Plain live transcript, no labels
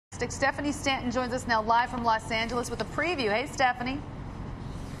fantastic. Stephanie Stanton joins us now live from Los Angeles with a preview. Hey, Stephanie.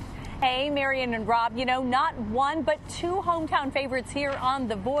 Hey, Marion and Rob, not one but two hometown favorites here on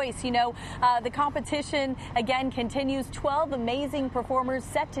The Voice. The competition again continues. 12 amazing performers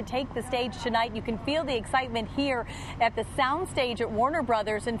set to take the stage tonight. You can feel the excitement here at the soundstage at Warner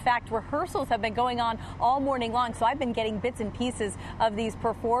Brothers. In fact, rehearsals have been going on all morning long, so I've been getting bits and pieces of these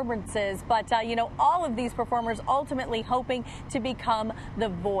performances. But, all of these performers ultimately hoping to become The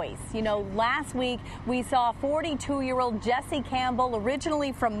Voice. Last week we saw 42-year-old Jesse Campbell,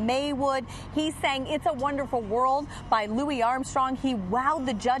 originally from Maywood. He sang It's a Wonderful World by Louis Armstrong. He wowed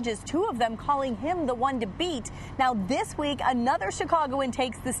the judges, two of them calling him the one to beat. Now this week, another Chicagoan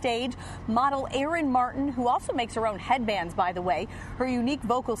takes the stage, model Erin Martin, who also makes her own headbands, by the way. Her unique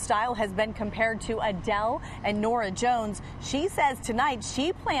vocal style has been compared to Adele and Norah Jones. She says tonight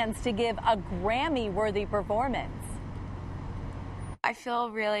she plans to give a Grammy-worthy performance. I feel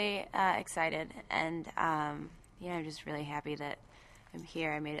really excited, and I'm just really happy that I'm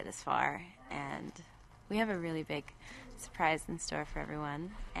here. I made it this far, and we have a really big surprise in store for everyone,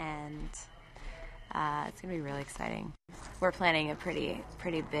 and it's going to be really exciting. We're planning a pretty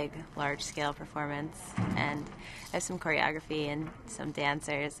big, large-scale performance, and I have some choreography and some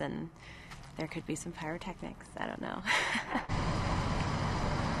dancers, and there could be some pyrotechnics. I don't know.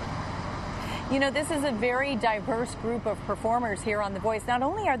 This is a very diverse group of performers here on The Voice. Not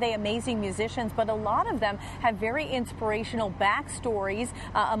only are they amazing musicians, but a lot of them have very inspirational backstories.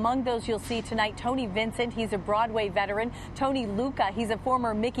 Among those you'll see tonight, Tony Vincent, he's a Broadway veteran. Tony Lucca, he's a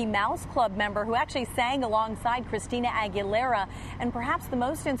former Mickey Mouse Club member who actually sang alongside Christina Aguilera. And perhaps the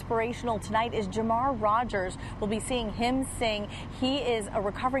most inspirational tonight is Jamar Rogers. We'll be seeing him sing. He is a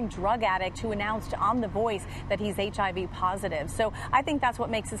recovering drug addict who announced on The Voice that he's HIV positive. So I think that's what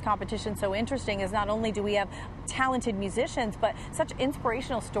makes this competition so interesting. Is not only do we have talented musicians, but such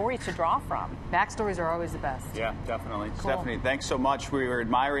inspirational stories to draw from. Backstories are always the best. Yeah, definitely. Cool. Stephanie, thanks so much. We were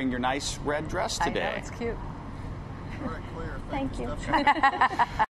admiring your nice red dress today. I know, it's cute. All right, Claire. Thank you.